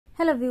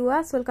Hello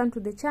viewers, welcome to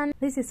the channel.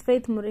 This is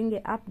Faith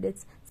Muringe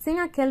Updates.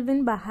 Singer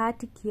Kevin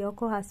BAHATI'S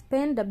has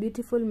penned a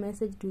beautiful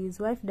message to his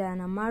wife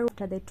Diana Marua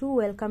after the two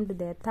welcomed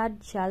their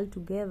third child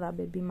together,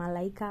 baby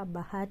Malaika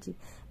Bahati.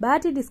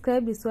 Bahati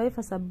described his wife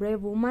as a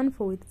brave woman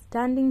for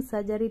withstanding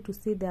surgery to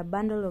see their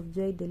bundle of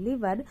joy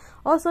delivered.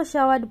 Also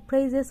showered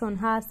praises on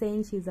her,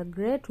 saying she is a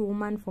great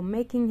woman for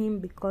making him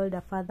be called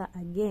a father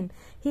again.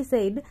 He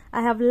said,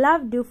 "I have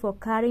loved you for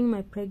carrying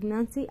my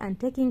pregnancy and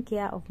taking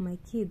care of my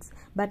kids,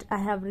 but I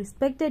have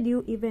respected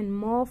you even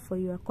more for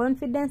your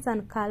confidence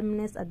and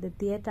calmness at the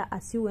theater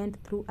as you went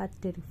through a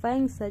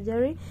terrifying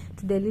surgery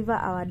to deliver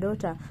our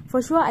daughter.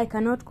 For sure, I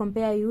cannot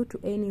compare you to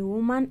any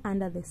woman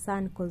under the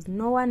sun, because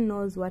no one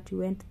knows what you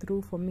went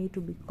through for me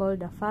to be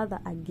called a father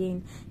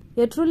again.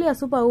 You're truly a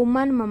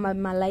superwoman, Mama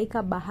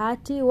Malaika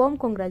Bahati." Warm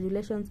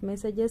congratulations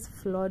messages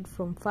flowed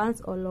from fans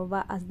all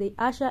over as they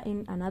usher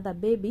in another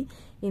baby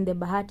in the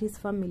Bahati's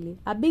family.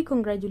 A big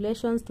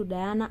congratulations to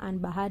Diana and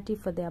Bahati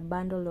for their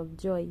bundle of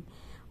joy.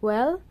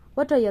 Well,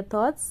 what are your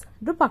thoughts?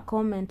 Drop a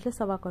comment. Let's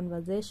have a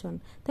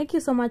conversation. Thank you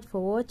so much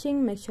for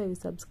watching. Make sure you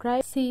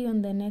subscribe. See you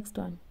on the next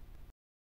one.